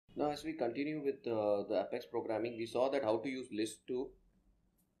Now, as we continue with the Apex programming, we saw that how to use list to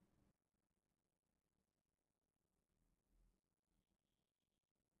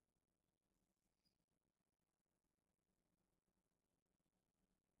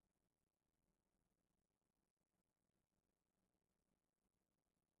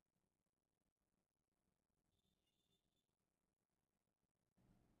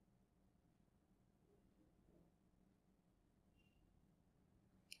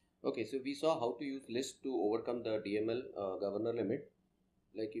okay, so we saw how to use list to overcome the DML governor limit.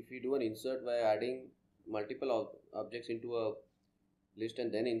 Like if you do an insert by adding multiple objects into a list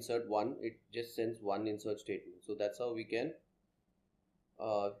and then insert one, it just sends one insert statement. So that's how we can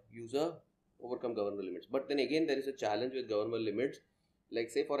use a overcome governor limits. But then again, there is a challenge with governor limits. Like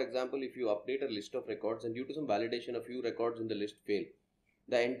say for example, if you update a list of records and due to some validation, a few records in the list fail,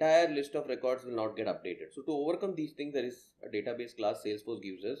 the entire list of records will not get updated. So to overcome these things, there is a database class Salesforce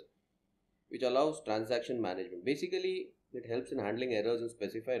gives us, which allows transaction management. Basically, it helps in handling errors and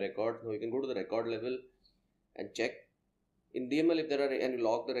specify records. Now you can go to the record level and check in DML if there are, and you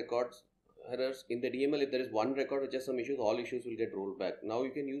log the records errors. In the DML, if there is one record which has some issues, all issues will get rolled back. Now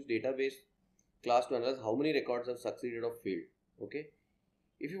you can use database class to analyze how many records have succeeded or failed. Okay.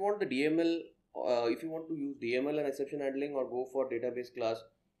 If you want the DML, if you want to use DML and exception handling or go for database class,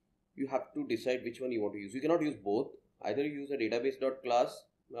 you have to decide which one you want to use. You cannot use both. Either you use a database.class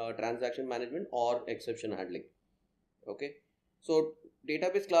transaction management or exception handling. Okay. So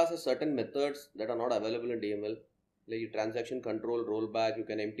database class has certain methods that are not available in DML. Like transaction control, rollback, you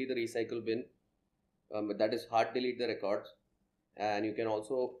can empty the recycle bin, that is hard delete the records, and you can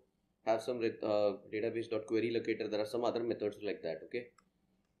also have some database.query locator. There are some other methods like that. Okay.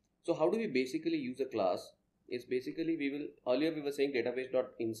 So how do we basically use a class? Is basically earlier we were saying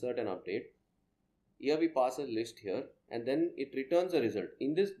database.insert and update. Here we pass a list here and then it returns a result.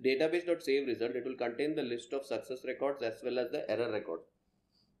 In this database.save result, it will contain the list of success records as well as the error records.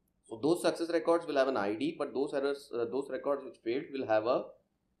 So those success records will have an ID, but those records which failed will have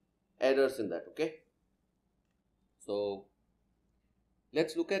errors in that. Okay. So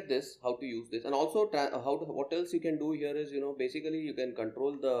let's look at this, how to use this, and also what else you can do here is, basically you can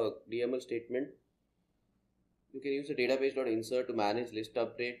control the DML statement. You can use the database.insert to manage list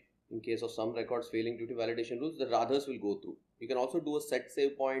update in case of some records failing due to validation rules. The others will go through. You can also do a set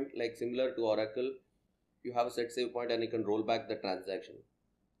save point, like similar to Oracle. You have a set save point and you can roll back the transaction.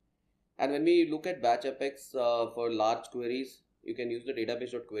 And when we look at batch Apex for large queries, you can use the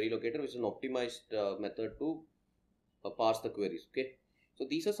database.query locator, which is an optimized method to parse the queries. Okay. So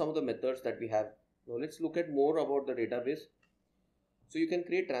these are some of the methods that we have. Now let's look at more about the database. So you can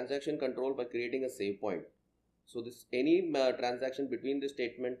create transaction control by creating a save point. So this any transaction between the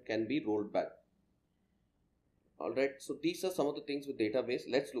statement can be rolled back. Alright, so these are some of the things with database.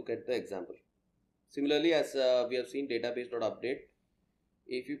 Let's look at the example. Similarly, as we have seen database.update,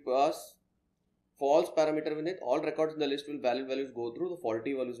 if you pass false parameter in it, all records in the list will valid values go through, the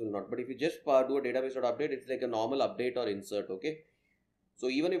faulty values will not. But if you just do a database.update, it's like a normal update or insert. Okay. So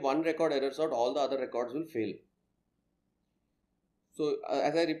even if one record errors out, all the other records will fail. So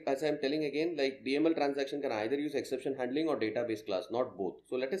as I'm telling again, like DML transaction can either use exception handling or database class, not both.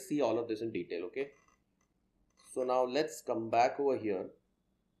 So let us see all of this in detail. Okay. So now let's come back over here.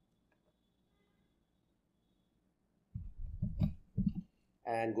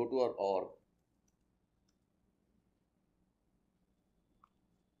 And go to our OR.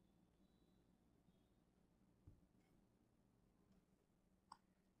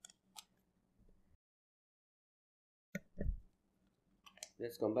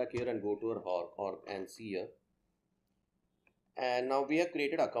 Let's come back here and go to our OR and see here. And now we have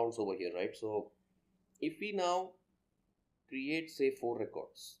created accounts over here, right? So if we now create say 4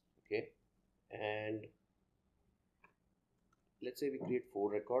 records, okay, and let's say we create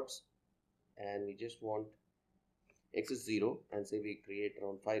 4 records and we just want X is 0 and say we create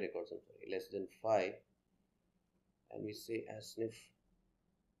around 5 records, I'm sorry, less than 5, and we say as sniff,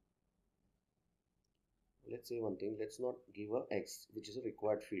 let's say one thing, let's not give a X, which is a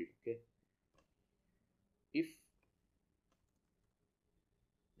required field. Okay. If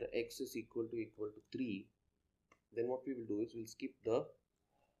the X is equal to 3, then what we will do is we'll skip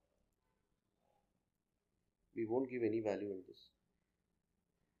we won't give any value in this.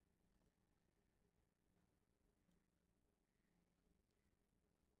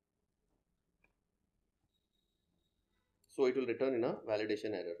 So it will return in a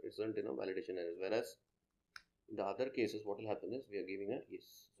validation error, result in a validation error. Whereas in the other cases, what will happen is we are giving a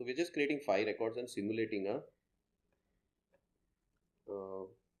yes. So we're just creating 5 records and simulating a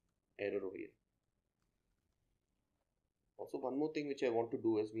error over here. Also, one more thing which I want to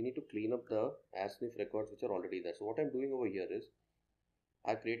do is we need to clean up the ASNIF records which are already there. So what I'm doing over here is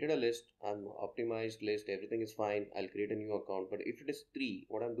I created a list, I'm optimized list, everything is fine. I'll create a new account. But if it is 3,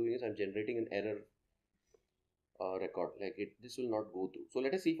 what I'm doing is I'm generating an error record. Like this will not go through. So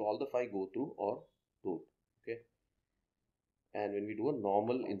let us see if all the 5 go through or don't. Okay. And when we do a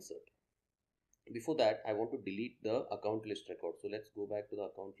normal insert, before that I want to delete the account list record. So let's go back to the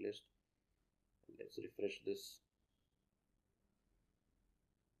account list. Let's refresh this.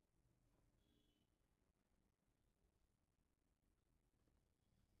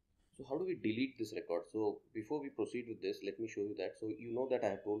 So how do we delete this record? So before we proceed with this, let me show you that. So you know that I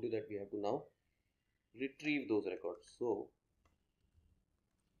have told you that we have to now retrieve those records. So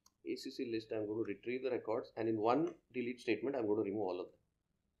ACC list, I'm going to retrieve the records, and in one delete statement I'm going to remove all of them.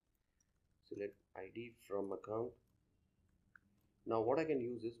 Select ID from account. Now what I can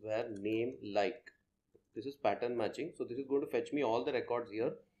use is where name like. This is pattern matching. So this is going to fetch me all the records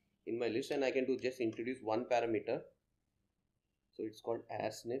here in my list, and I can do just introduce one parameter. So it's called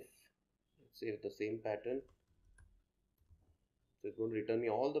ASNIF. Let's say the same pattern. So it's going to return me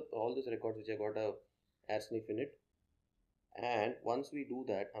all these records which I got a ASNIF in it. And once we do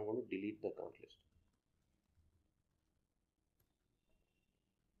that, I'm going to delete the account list.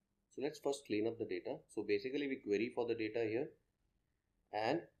 So let's first clean up the data. So basically we query for the data here,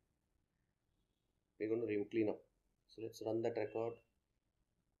 and we're going to clean up. So let's run that record.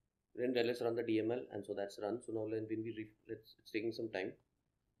 Then let's run the DML, and so that's run. So now when we it's taking some time.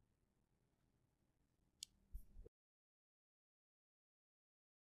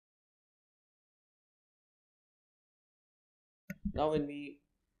 Now when we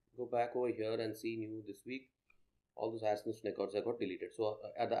go back over here and see new this week, all those ASNIF records have got deleted. So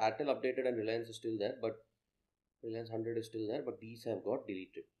the Airtel updated and Reliance is still there, but Reliance 100 is still there, but these have got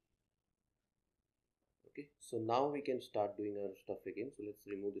deleted. Okay, so now we can start doing our stuff again. So let's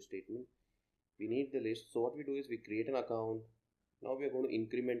remove the statement. We need the list. So what we do is we create an account. Now we are going to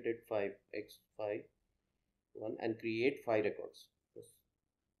increment it 5x5 1 and create 5 records. Yes.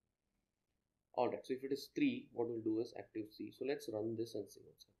 Alright, so if it is 3, what we'll do is active C. So let's run this and see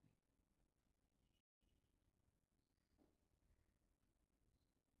what's happening.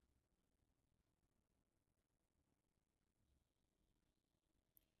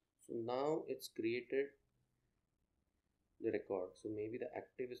 So now it's created the record. So maybe the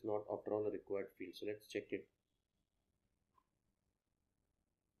active is not after all a required field. So let's check it.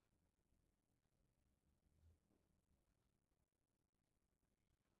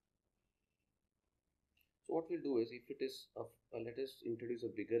 So what we'll do is if it is let us introduce a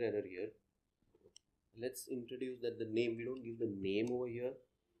bigger error here. Let's introduce that the name, we don't give the name over here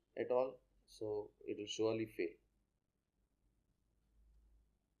at all, so it will surely fail.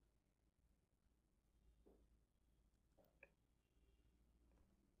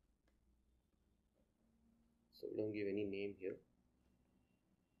 So we don't give any name here.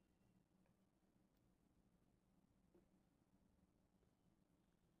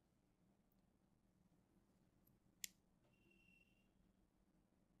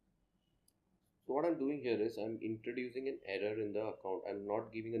 So what I'm doing here is I'm introducing an error in the account. I'm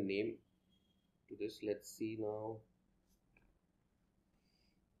not giving a name to this. Let's see now.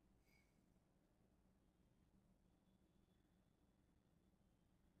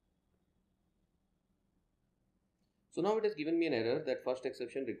 So now it has given me an error that first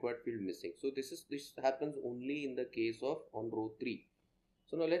exception required field missing. So this happens only in the case of on row 3.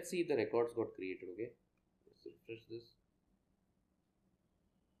 So now let's see if the records got created. Okay, let's refresh this.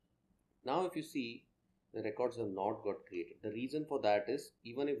 Now if you see, the records have not got created. The reason for that is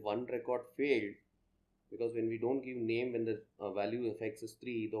even if one record failed, because when we don't give name, when the value of x is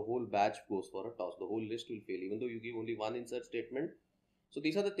 3, the whole batch goes for a toss. The whole list will fail even though you give only one insert statement. So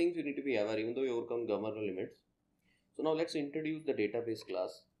these are the things you need to be aware even though you overcome governor limits. So now let's introduce the database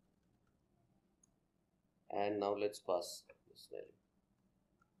class, and now let's pass this value.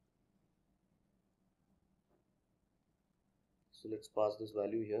 So let's pass this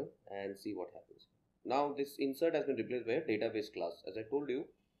value here and see what happens. Now this insert has been replaced by a database class. As I told you,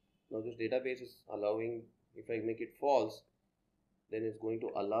 now this database is allowing, if I make it false, then it's going to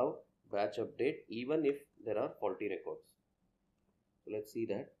allow batch update even if there are faulty records. So let's see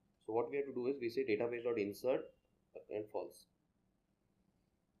that. So what we have to do is we say database.insert and false.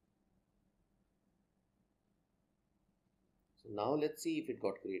 So now let's see if it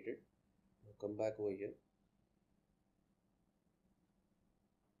got created. Now come back over here.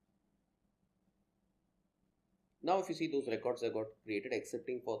 Now if you see, those records have got created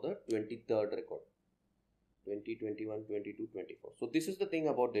excepting for the 23rd record. 20, 21, 22, 24. So this is the thing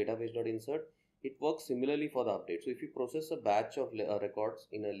about database.insert. It works similarly for the update. So if you process a batch of records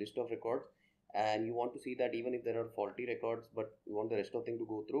in a list of records, and you want to see that even if there are faulty records but you want the rest of thing to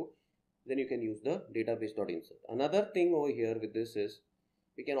go through, then you can use the database.insert. Another thing over here with this is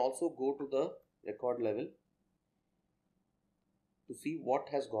we can also go to the record level to see what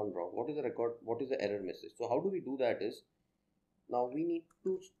has gone wrong, what is the record, what is the error message. So how do we do that is, now we need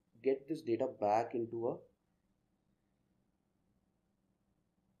to get this data back into a,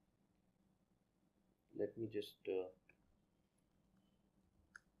 let me just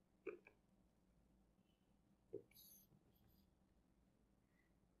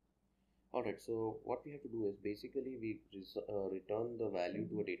alright, so what we have to do is basically we return the value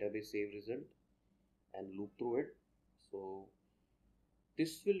to a database save result and loop through it. So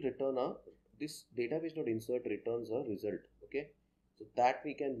this will return a, this database.insert returns a result, okay? So that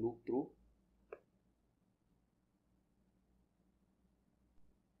we can loop through.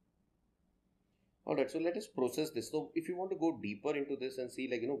 Alright, so let us process this. So if you want to go deeper into this and see,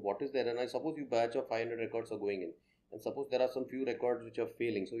 like, what is there, and I suppose you batch of 500 records are going in, and suppose there are some few records which are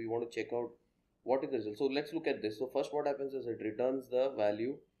failing, so you want to check out what is the result. So let's look at this. So first what happens is it returns the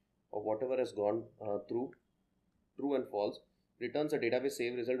value of whatever has gone through, true and false, returns a database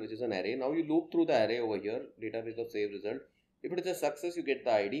save result which is an array. Now you loop through the array over here, database of save result. If it is a success, you get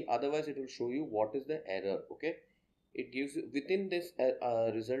the ID, otherwise it will show you what is the error, okay? It gives you within this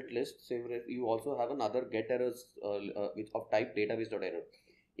result list. So you also have another get errors which of type database.error.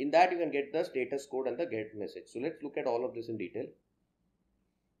 In that you can get the status code and the get message. So let's look at all of this in detail.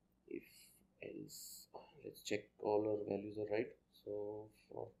 If else, let's check all our values are right. So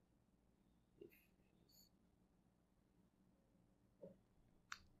for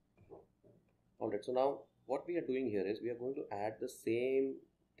alright, so now what we are doing here is we are going to add the same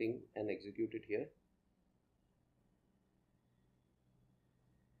thing and execute it here.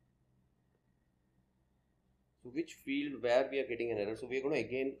 So which field where we are getting an error, so we are going to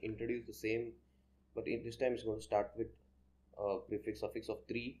again introduce the same, but in this time it's going to start with a prefix suffix of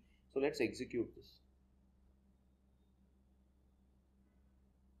 3. So let's execute this.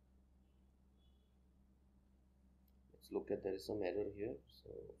 Let's look at, there is some error here. So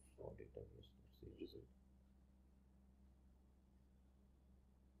for database save result.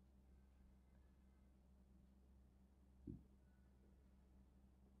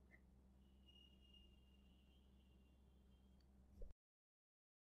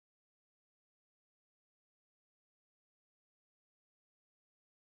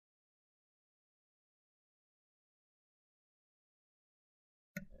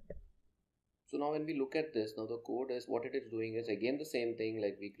 So now when we look at this, now the code is, what it is doing is again the same thing,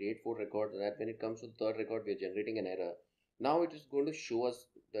 like we create 4 records, and that when it comes to the third record we are generating an error. Now it is going to show us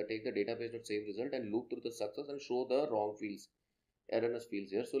the, take the database.save result and loop through the success and show the wrong fields, erroneous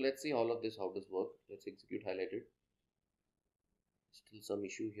fields here. So let's see all of this, how this works. Let's execute highlighted. Still some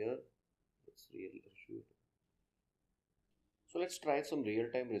issue here. Let's issue. So let's try some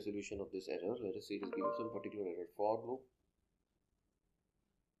real-time resolution of this error. Let us see it is giving some particular error. For loop.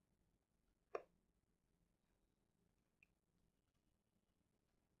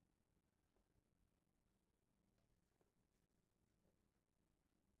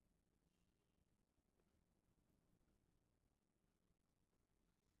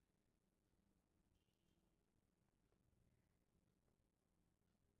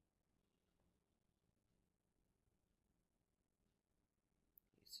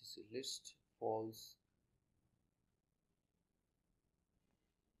 This is a list, false.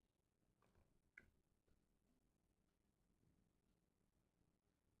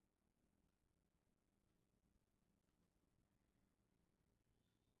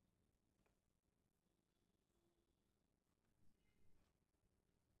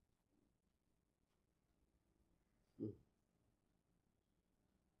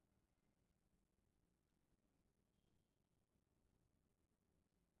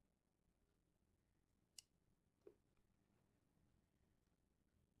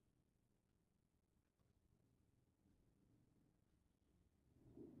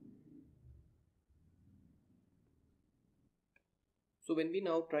 So when we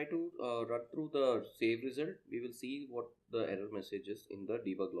now try to run through the save result, we will see what the error message is in the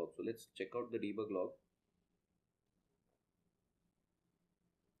debug log. So let's check out the debug log.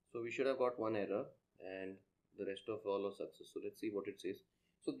 So we should have got one error and the rest of all are success. So let's see what it says.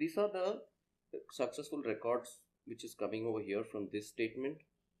 So these are the successful records which is coming over here from this statement,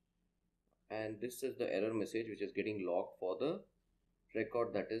 and this is the error message which is getting logged for the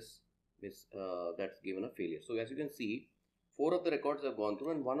record that is that's given a failure. So as you can see, 4 of the records have gone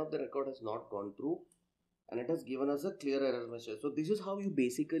through and 1 of the record has not gone through, and it has given us a clear error message. So this is how you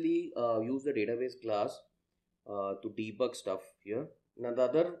basically use the database class to debug stuff here. Now the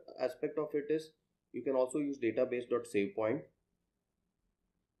other aspect of it is you can also use database.savePoint.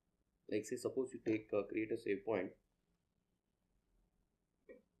 Like say suppose you create a save point,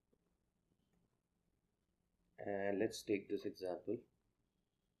 and let's take this example.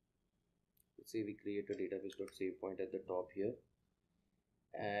 Let's say we create a database.savePoint at the top here,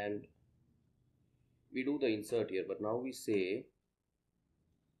 and we do the insert here, but now we say,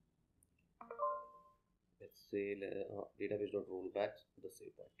 let's say database.rollback the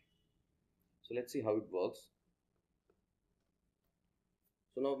save point. So let's see how it works.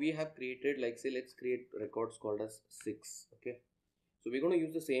 So now we have created, like say let's create records called as 6. Okay, so we're going to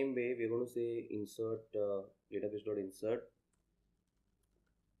use the same way. We're going to say insert database.insert.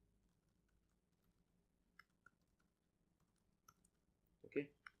 Okay,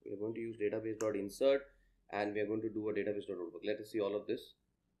 we are going to use database.insert, and we are going to do a database.rollback. Let us see all of this.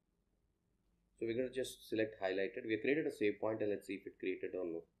 So we're going to just select highlighted. We have created a save point, and let's see if it created or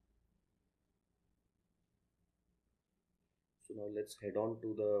no. So now let's head on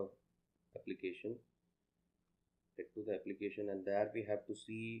to the application. Head to the application, and there we have to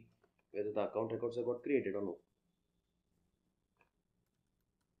see whether the account records have got created or no.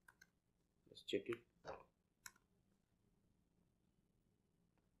 Let's check it.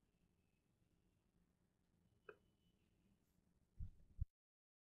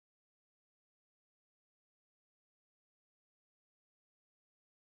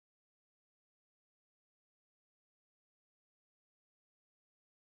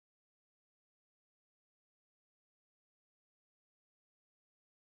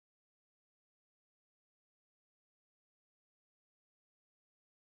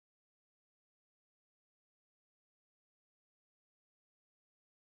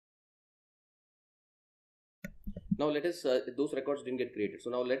 Now let us, those records didn't get created.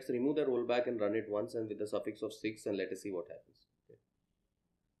 So now let's remove the rollback and run it once, and with the suffix of 6, and let us see what happens. Okay.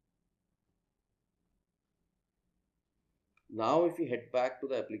 Now if we head back to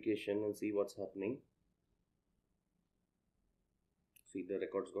the application and see what's happening, see the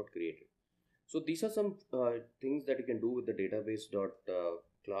records got created. So these are some things that you can do with the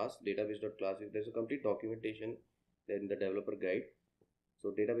database.class. Database.class, there's a complete documentation in the developer guide. So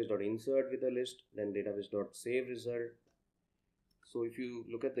database.insert with a list, then database.save result. So if you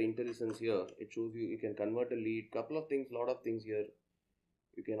look at the IntelliSense here, it shows you can convert a lead, couple of things, lot of things here.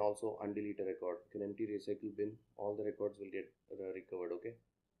 You can also undelete a record. You can empty recycle bin, all the records will get recovered. Okay.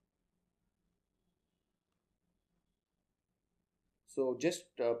 So just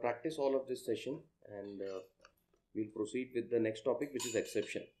practice all of this session, and we'll proceed with the next topic, which is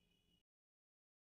exception.